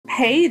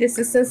Hey, this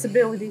is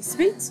Sensibility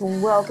Speaks.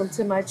 Welcome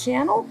to my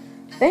channel.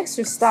 Thanks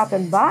for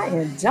stopping by,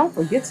 and don't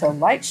forget to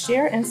like,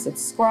 share, and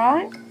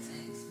subscribe.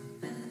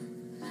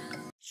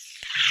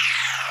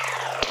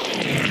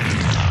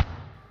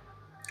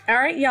 All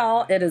right,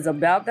 y'all, it is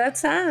about that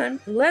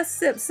time. Let's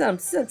sip some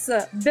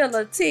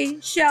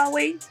sensibility, shall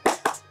we?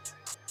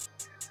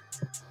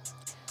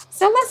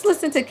 So let's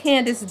listen to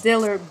Candiace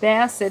Dillard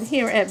Bassett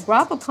here at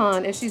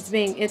Bravocon as she's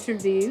being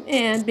interviewed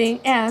and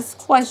being asked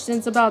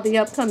questions about the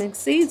upcoming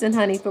season,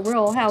 honey, for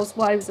Real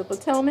Housewives of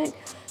Potomac.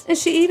 And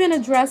she even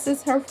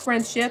addresses her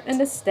friendship and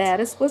the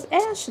status with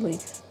Ashley.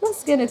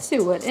 Let's get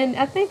into it. And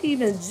I think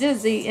even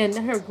Jizzy and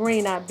her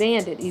Green Eye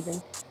Bandit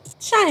even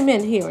chime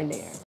in here and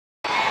there.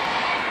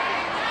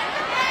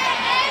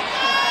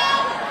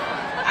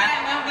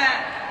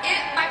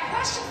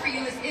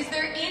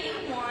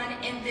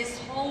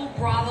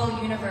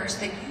 Bravo universe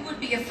that you would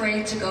be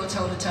afraid to go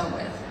toe-to-toe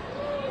with?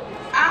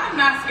 I'm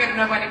not scared of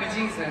nobody but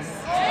Jesus.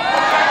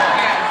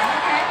 Yes.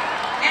 Okay.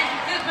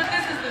 But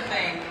this is the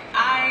thing.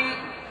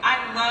 I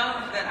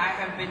love that I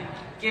have been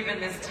given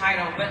this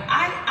title, but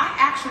I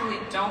actually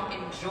don't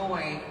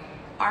enjoy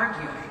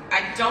arguing.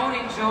 I don't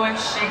enjoy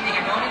shading.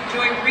 I don't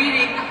enjoy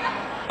reading.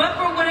 But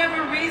for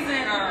whatever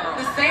reason,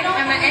 the Satan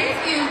and the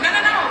AIDS.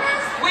 No.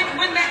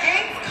 When the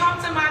AIDS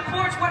come to my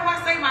porch, what do I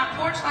say? My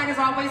porch light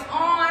is always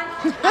on.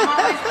 I'm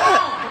always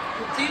home.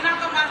 So you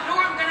knock on my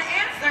door, I'm gonna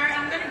answer, and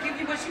I'm gonna give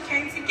you what you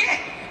came to get.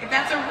 If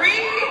that's a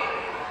reed,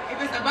 if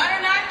it's a butter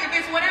knife, if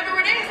it's whatever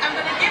it is, I'm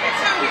gonna give it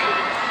to you.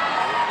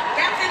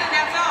 That's it and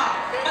that's all.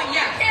 But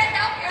yeah, you can't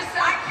help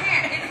yourself. I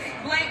can't. It's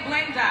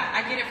blame Dot.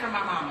 I get it from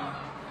my mama.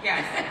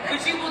 Yes.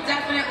 But you will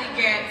definitely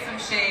get some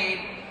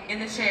shade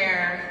in the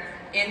chair.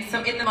 In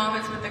the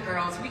moments with the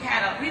girls, we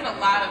had a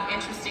lot of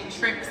interesting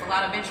trips, a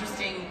lot of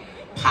interesting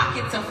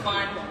pockets of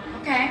fun.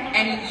 Okay.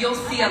 And you'll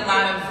see a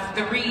lot of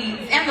the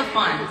reads and the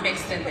fun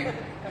mixed in there.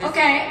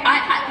 Okay.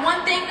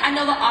 One thing I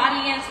know the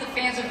audience, the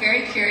fans are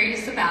very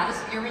curious about is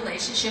your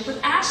relationship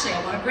with Ashley.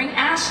 I want to bring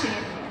Ashley in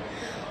here.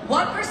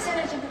 What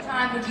percentage of the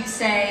time would you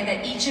say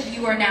that each of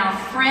you are now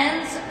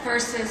friends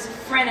versus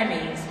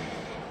frenemies?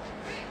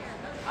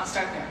 I'll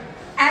start there.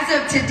 As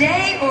of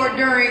today or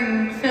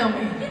during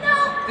filming? You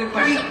know, good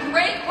question. That's a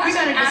great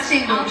question. We gotta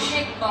distinguish. I'll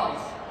take both.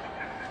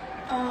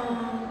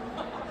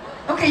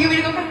 Okay, you want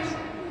me to go first?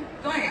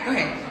 Go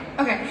ahead.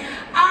 Okay.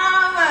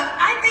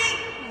 I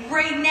think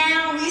right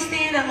now we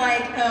stand at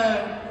like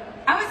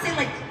I would say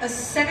like a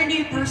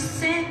 70%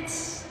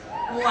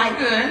 like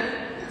good.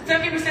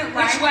 70%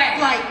 like. Which way?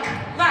 Like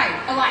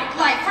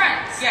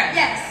friends. Yes.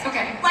 Yes.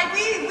 Okay. Like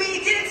we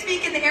didn't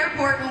speak in the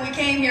airport when we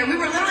came here. We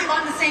were literally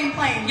on the same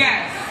plane.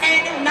 Yes.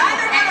 And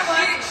neither one of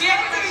us she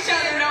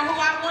didn't know who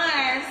I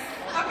was.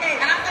 Okay.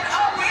 And I said,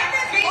 oh, we're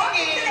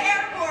walking speaking. to the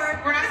airport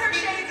We're not with her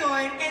speaking. shades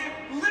on and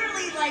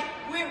literally like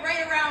went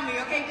right around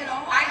me. Okay, did a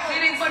whole I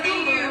didn't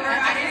see you.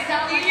 I didn't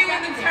see you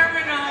in the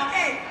terminal.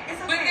 Okay, it's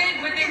okay.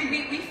 But then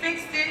we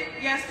fixed it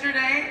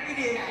yesterday. We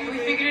did.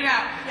 We figured it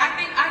out. Yeah. I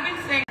think I've been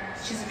saying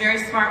she's a very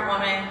smart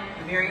woman,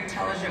 a very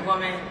intelligent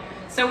woman.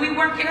 So we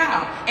work it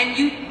out. And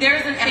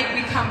there's an thing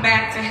we come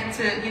back to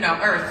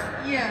Earth.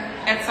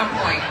 Yeah. At some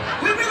point.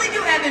 We really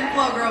do ebb and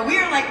flow, girl.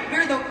 We're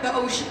the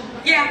ocean.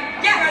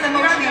 Yeah. We're the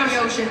motion of the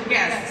ocean.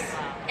 Yes.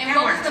 And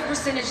what was the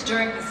percentage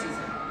during the season?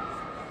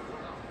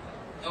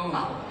 Oh.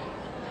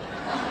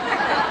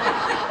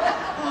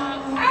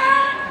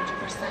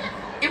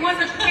 100%. It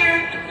wasn't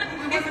fair.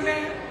 It wasn't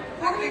bad.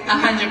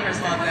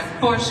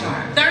 100%. For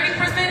sure.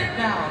 30%?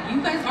 No.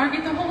 You guys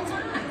argued the whole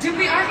time. Did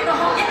we argue the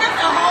whole time? Not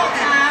the whole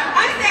time.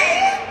 I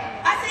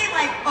say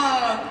like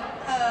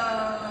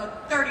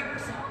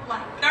 30%.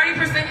 Like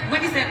 30%?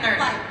 When you said 30?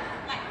 Like.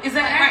 Is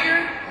that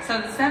accurate? So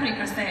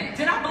 70%.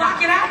 Did I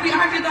block it out? We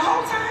argued the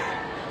whole time?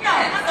 No,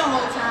 not the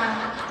whole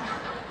time.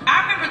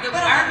 I remember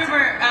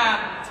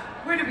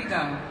where did we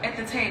go? At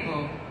the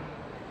table.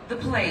 The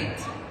plate.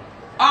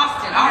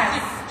 Austin.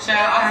 Yes. Shout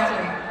out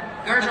Austin.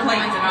 Girls are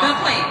late. The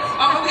plate.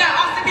 Oh, we got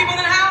Austin people in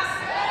the house?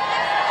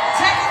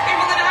 Texas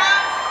people in the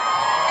house?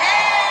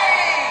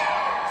 Hey!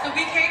 So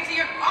we came to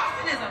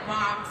Austin is a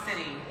bomb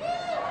city.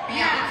 We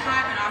had a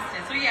time in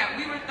Austin. So yeah,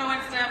 we were throwing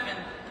stuff and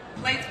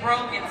plates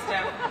broke and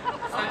stuff.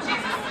 So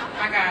Jesus,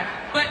 my God.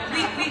 But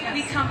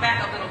we come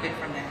back a little bit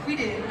from that. We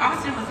did.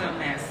 Austin was a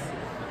mess.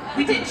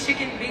 We did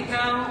chicken bingo.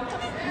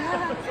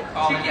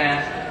 All of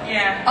that.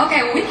 Yeah.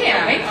 Okay, well we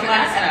can't wait for a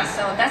lot that of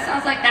episode. stuff. That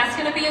sounds like that's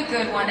going to be a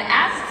good one,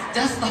 as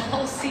does the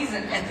whole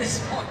season at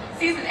this point.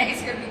 Season 8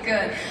 is going to be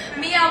good.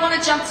 Mia, I want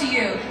to jump to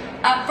you.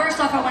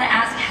 First off, I want to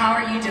ask, how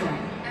are you doing?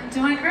 I'm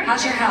doing great.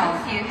 How's your health?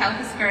 Thank you.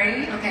 Health is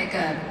great. Okay,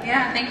 good.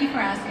 Yeah, thank you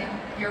for asking.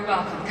 You're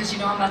welcome, because you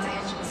know I'm about to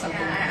hit you with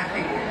something. Yeah, I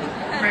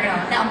figured. Bring it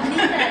on. Now,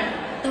 Nina,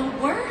 the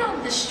word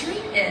on the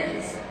street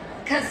is,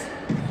 because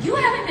you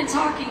haven't been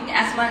talking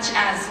as much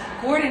as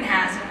Gordon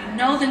has, and we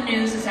know the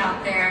news is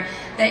out there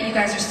that you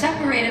guys are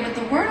separated, but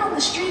the word on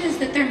the street is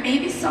that there may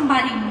be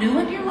somebody new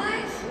in your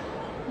life?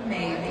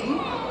 Maybe.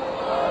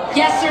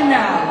 Yes or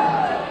no?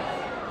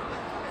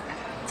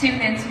 Tune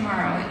in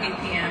tomorrow at 8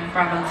 p.m.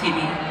 Bravo TV.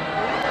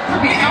 Are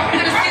we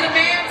going to see the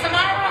man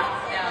tomorrow?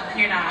 No,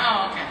 you're not.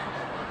 Oh, okay.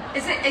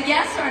 Is it a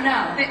yes or a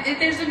no?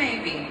 There's a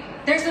maybe.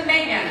 There's a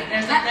maybe. Yeah,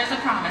 there's a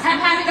promise. Have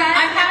you guys?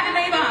 I'm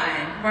having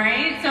fun,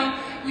 right? So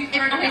so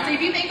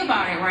if you think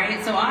about it,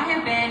 right? So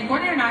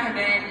Courtney and I have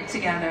been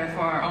together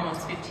for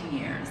almost 15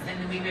 years,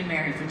 and we've been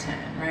married for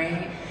 10,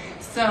 right?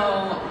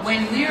 So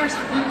when we were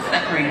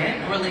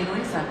separated, we're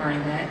legally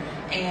separated,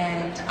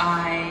 and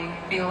I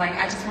feel like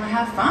I just want to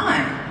have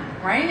fun,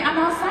 right? I'm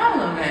outside a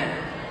little bit.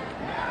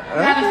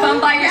 Having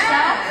fun by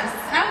yourself? Yes,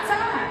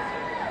 outside.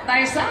 By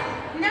yourself?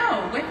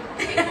 No, with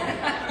people,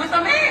 with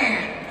a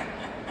man.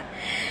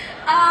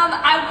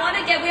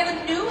 We have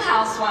a new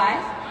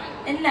housewife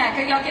in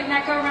NECA. Y'all give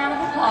NECA a round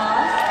of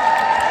applause.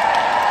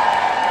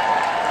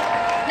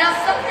 Now,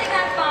 something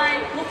I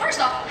find, well, first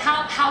off,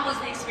 how was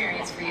the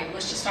experience for you?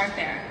 Let's just start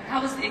there. How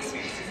was the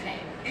experience today?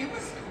 It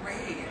was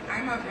great.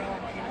 I'm a real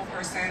people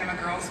person. I'm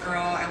a girl's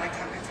girl. I like to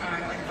have a good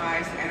time. I like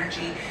vibes and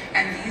energy.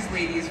 And these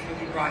ladies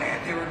really brought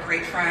it. They were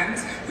great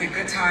friends. We had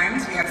good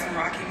times. We had some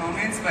rocky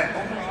moments, but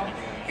overall,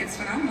 it's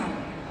phenomenal.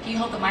 Can you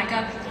hold the mic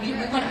up? We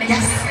want to make sure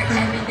you hear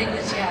everything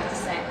that you have to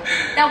say.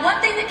 Now, one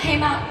thing that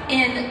came out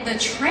in the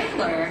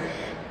trailer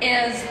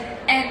is,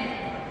 and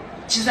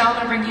Giselle,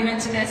 I'm going to bring you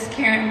into this,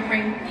 Karen, I'm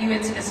going to bring you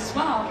into this as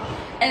well,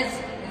 is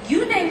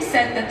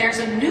said that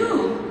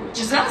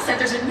Giselle said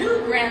there's a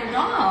new Grand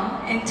Dame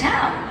in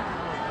town.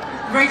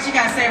 Rach, you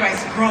gotta say it right,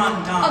 it's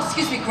Grand Dame. Oh,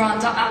 excuse me,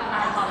 Grand Dame.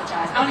 I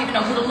apologize. I don't even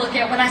know who to look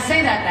at when I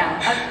say that now.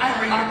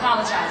 I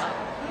apologize.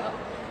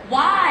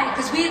 Why?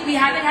 Because we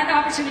haven't had the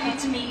opportunity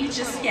to meet you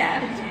just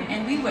yet,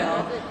 and we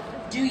will.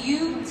 Do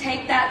you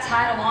take that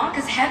title on?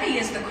 Because heavy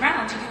is the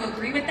crown. Do you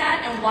agree with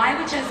that? And why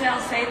would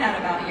Giselle say that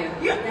about you?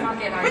 We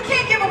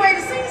can't give away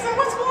the season.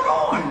 What's going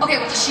on?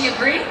 Okay, well, does she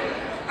agree?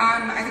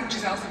 I think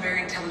Giselle's a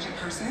very intelligent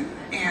person,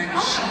 and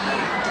she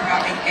did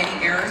not make any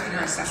errors in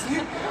her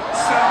assessment.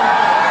 So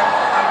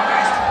I want you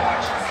guys to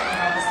watch and see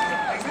how this season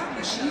plays out.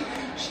 But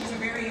she's a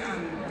very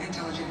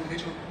intelligent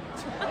individual.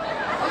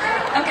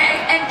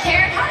 Okay, and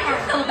Karen, how do you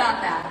feel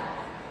about that?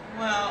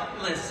 Well,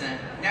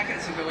 listen,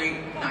 Neka's a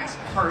really nice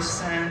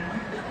person.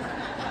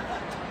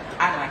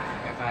 I like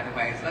Neka, by the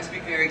way. So let's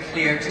be very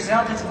clear.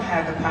 Giselle doesn't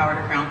have the power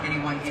to crown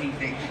anyone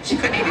anything. She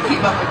couldn't even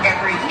keep up with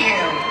every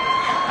hue.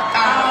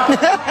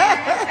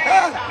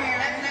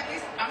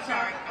 I'm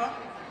sorry.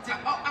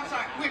 I'm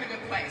sorry. We're in a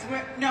good place.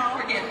 No,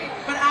 forgive me.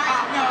 But I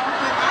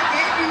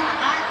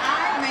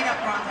made up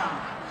Grand Dame.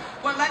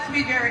 Well, let's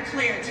be very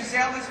clear.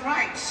 Giselle is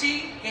right.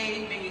 She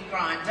gave me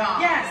Grand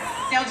Dame. Yes.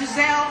 Now,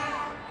 Giselle,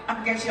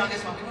 I'm gonna get you on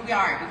this one. We're gonna be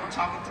all right. We're gonna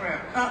talk it through.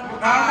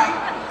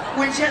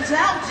 When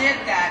Giselle did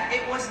that,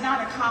 it was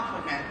not a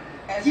compliment.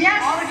 As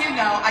all of you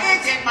know, I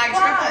just did my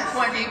triple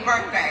 20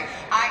 birthday.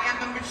 I am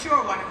the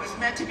mature one. It was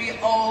meant to be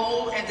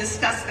old and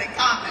disgusting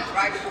comment,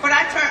 right? But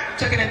I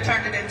took it and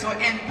turned it into an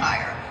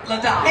empire.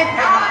 La Dame. If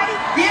I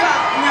give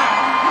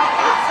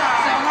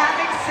So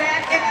having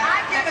said, if I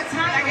give a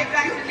title,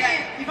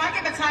 if I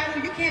give a title,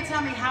 you can't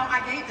tell me how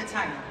I gave the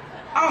title.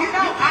 Oh, you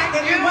know, I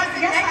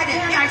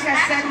just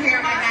sat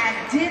here and I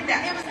did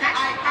that. It was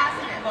actually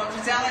positive. Well,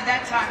 Giselle, at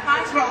that time,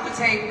 let's roll the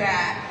tape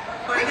back.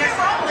 But we can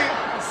roll it.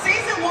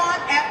 Season 1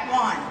 at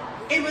 1.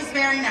 It was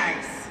very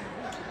nice.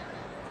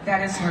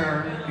 That is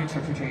her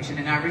interpretation,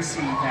 and I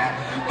received that.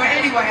 But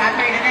anyway, I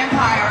made an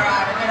empire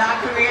out of it.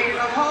 I created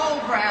a whole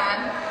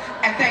brand,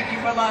 and thank you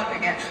for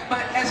loving it.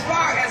 But as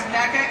far as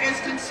Neka is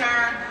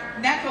concerned,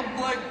 Neka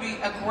would be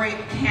a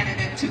great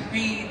candidate to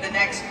be the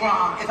next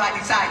Grom if I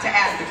decide to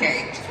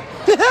advocate.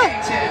 Stay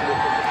tuned.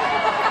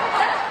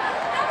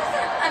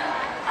 That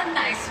was a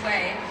nice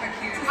way for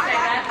you to say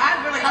that.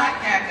 I really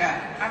like Neka.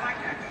 I like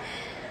Neka.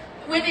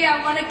 Wendy, I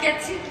want to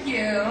get to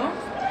you.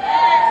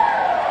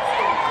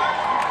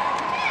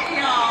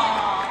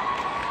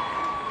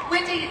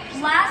 Wendy,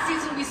 last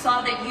season we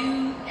saw that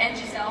you and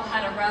Giselle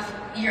had a rough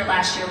year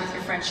last year with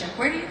your friendship.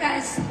 Where the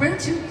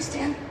two of you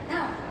stand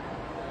now?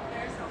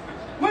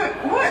 What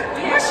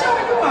show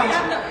are you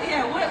watching?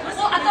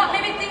 Well, I thought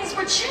maybe things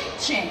were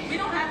changing. We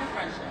don't have a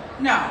friendship.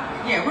 No.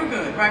 Yeah, we're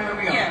good. Right where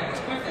we are. Yeah,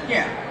 we're good.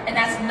 Yeah. And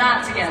that's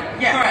not together.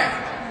 Yes. Correct.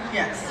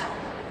 Yes.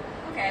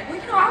 Okay. Well,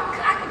 you know,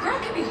 a girl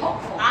can be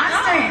hopeful. I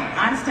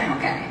understand.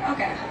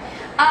 Okay.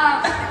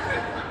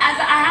 As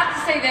I have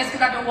to say this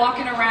because I've been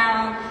walking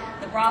around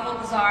the Bravo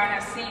Bazaar and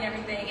I've seen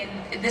everything, and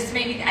this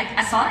made me.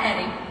 I saw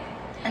Eddie.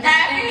 And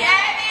Happy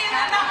Eddie's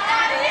in the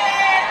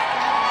audience.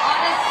 On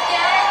a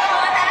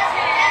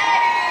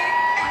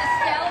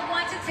scale of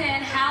 1 to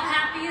 10, how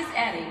happy is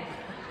Eddie?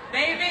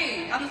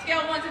 Baby, on a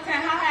scale of 1 to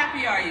 10, how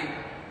happy are you?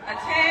 A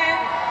 10?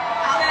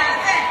 I'll say a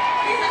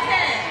 10. He's a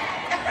 10.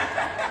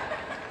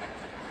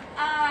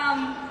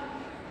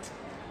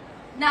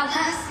 Now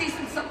last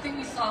season, something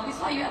we saw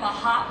you have a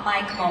hot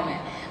mic moment,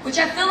 which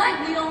I feel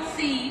like we don't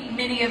see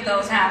many of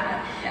those happen.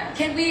 Yeah.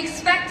 Can we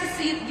expect to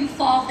see you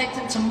fall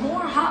victim to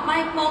more hot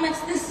mic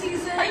moments this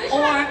season? Are you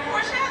trying to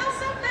foreshadow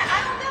something?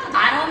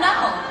 I don't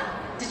know.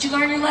 Did you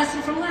learn your lesson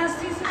from last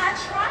season? I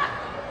tried.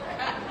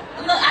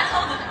 Look, I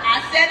told them,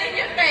 I said in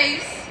your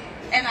face,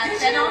 and I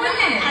said on the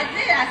I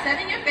did. I said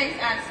in your face,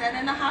 I said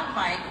in the hot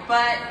mic,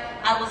 but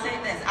I will say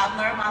this, I've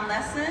learned my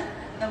lesson.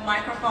 The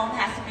microphone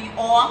has to be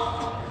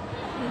off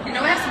You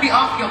know, it has to be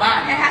off your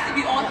body. It has to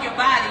be off your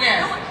body.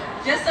 Yes.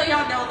 Just so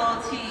y'all know,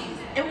 little tease,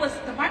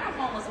 the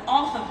microphone was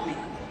off of me,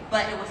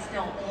 but it was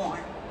still on.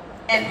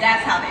 And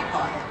that's how they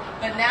caught it.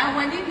 But now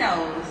Wendy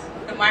knows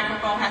the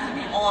microphone has to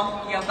be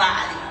off your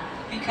body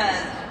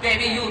because,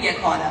 baby, you'll get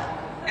caught up.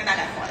 And I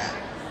got caught up.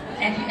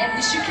 And at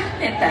least you can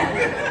admit that.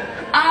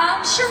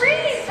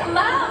 Cherise,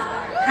 hello.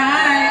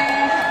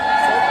 Hi.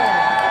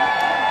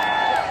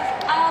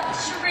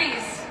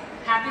 Cherise,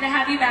 happy to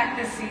have you back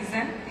this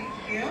season.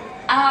 Thank you.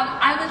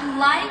 I would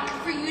like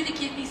for you to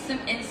give me some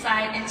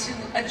insight into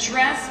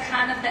address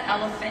kind of the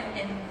elephant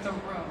in the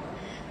room.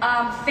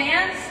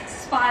 Fans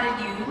spotted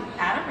you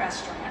at a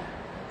restaurant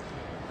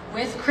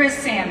with Chris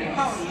Samuels.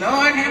 Oh,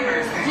 Lord have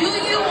mercy. Do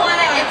you want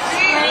to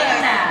explain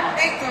that?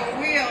 Take the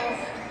wheels.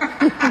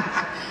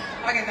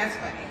 Okay, that's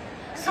funny.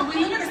 So we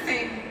live in the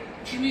same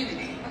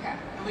community. Okay.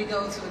 And we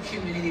go to a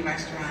community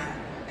restaurant.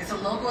 It's a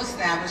local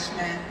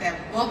establishment that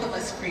both of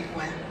us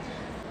frequent.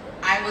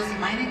 I was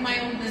minding my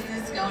own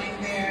business going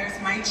there. It's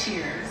my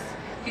cheers.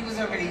 He was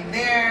already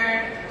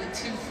there with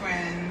two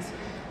friends.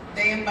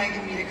 They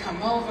invited me to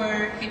come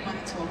over. He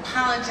wanted to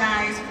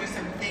apologize for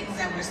some things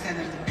that were said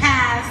in the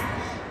past.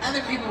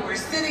 Other people were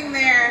sitting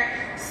there.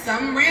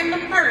 Some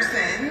random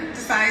person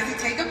decides to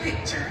take a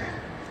picture,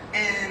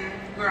 and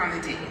we're on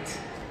a date.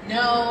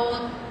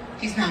 No,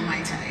 he's not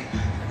my type.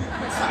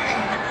 Sorry.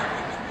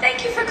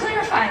 Thank you for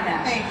clarifying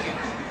that. Thank you.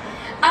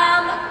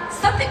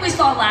 Something we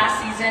saw last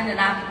season, and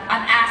I'm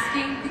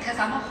asking because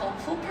I'm a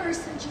hopeful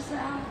person,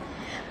 Giselle.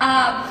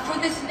 For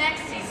this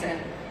next season,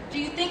 do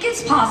you think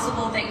it's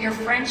possible that your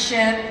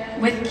friendship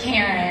with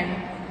Karen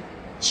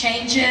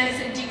changes?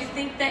 And do you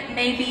think that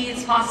maybe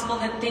it's possible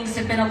that things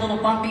have been a little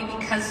bumpy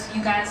because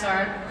you guys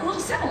are a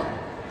little similar?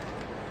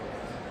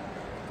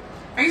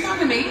 Are you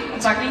talking to me? I'm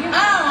talking to you.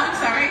 Oh, I'm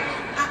sorry.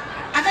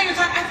 I thought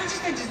you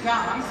said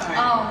Giselle. I'm sorry.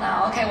 Oh,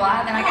 no. Okay,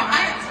 well, then I get my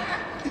answer.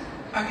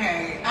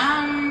 Okay.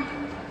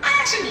 I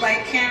actually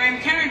like Karen.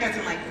 Karen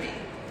doesn't like me.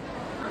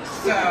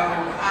 So,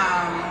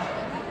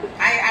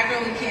 I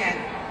really can't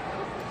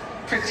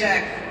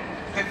project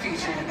the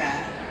future of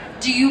that.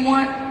 Do you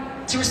want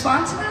to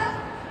respond to that?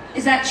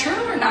 Is that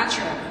true or not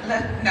true?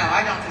 No,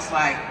 I don't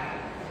dislike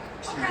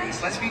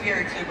Cherise. Let's be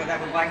very clear, but I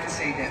would like to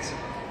say this.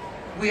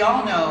 We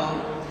all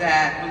know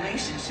that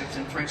relationships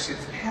and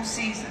friendships have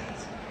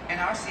seasons, and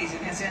our season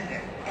has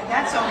ended, and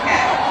that's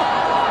okay.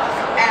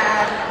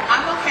 And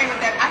I'm okay with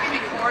that. I can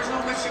be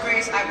cordial with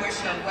Cherise. I wish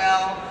her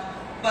well,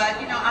 but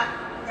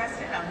that's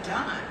it. I'm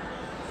done.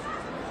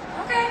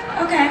 Okay.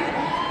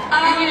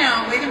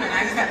 And wait a minute.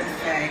 I just have to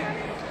say,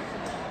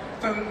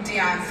 from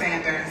Deion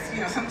Sanders,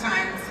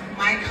 sometimes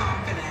my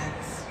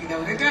confidence,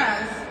 what it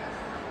does,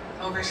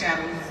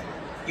 overshadows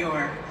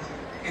your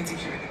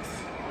insecurities.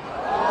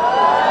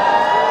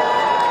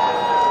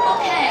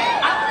 Okay,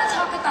 I want to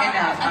talk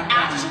about an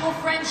actual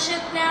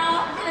friendship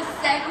now. I'm going to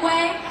segue.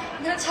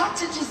 I'm going to talk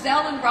to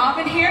Giselle and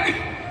Robin here.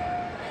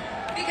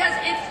 Because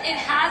it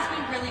has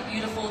been really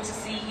beautiful to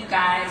see you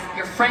guys,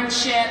 your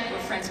friendship. We're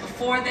friends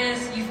before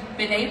this. You've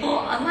been able,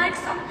 unlike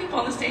some people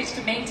on the stage,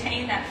 to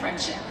maintain that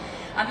friendship.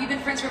 You've been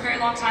friends for a very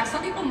long time.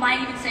 Some people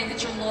might even say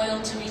that you're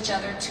loyal to each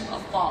other to a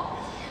fault.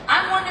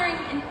 I'm wondering,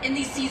 in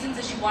these seasons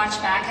as you watch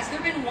back, has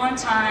there been one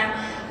time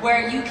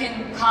where you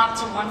can cop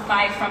to one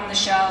fight from the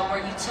show where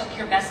you took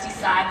your bestie's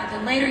side, but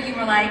then later you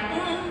were like,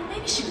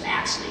 maybe she was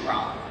actually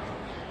wrong?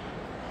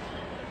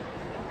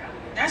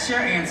 That's your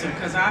answer,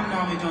 because I'm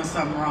normally doing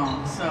something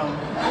wrong. So,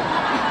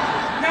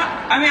 no,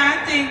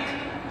 I think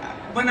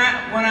when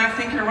I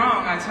think you're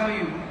wrong, I tell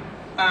you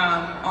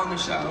on the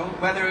show,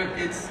 whether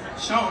it's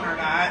shown or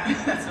not.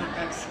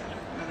 that's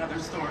another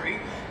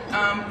story.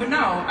 But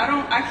no,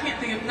 I can't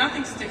think of,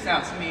 nothing sticks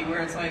out to me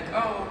where it's like,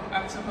 oh,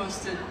 I'm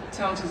supposed to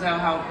tell Giselle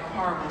how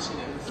horrible she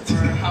is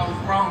or how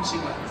wrong she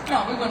was.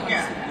 No, we wouldn't want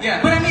to see that.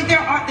 Yeah. But I mean, there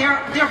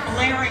are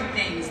blaring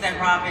things that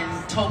Robin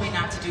told me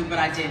not to do, but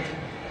I did.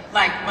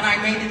 Like when I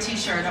made the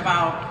T-shirt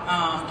about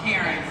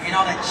Karen and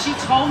all that, she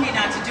told me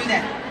not to do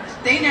that.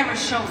 They never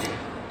showed it,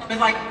 but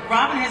like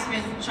Robin has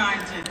been trying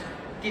to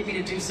get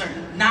me to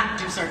not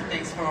do certain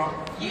things for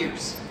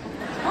years.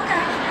 Okay.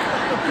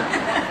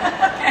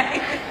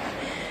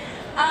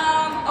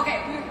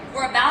 Okay,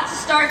 we're about to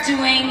start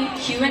doing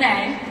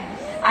Q&A.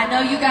 I know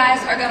you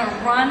guys are going to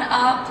run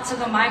up to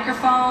the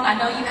microphone. I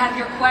know you have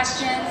your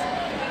questions.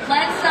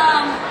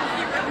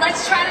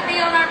 Let's try to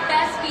be on our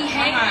best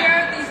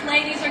behavior. These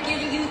ladies are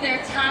giving you their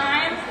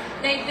time.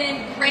 They've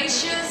been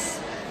gracious.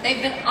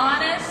 They've been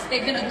honest.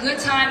 They've been a good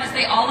time, as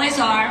they always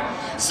are.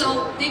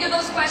 So think of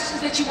those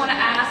questions that you want to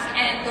ask.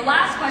 And the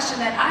last question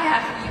that I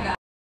have for you guys.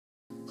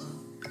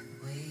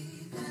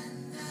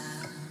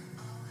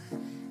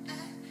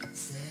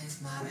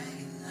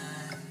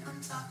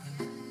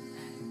 Talking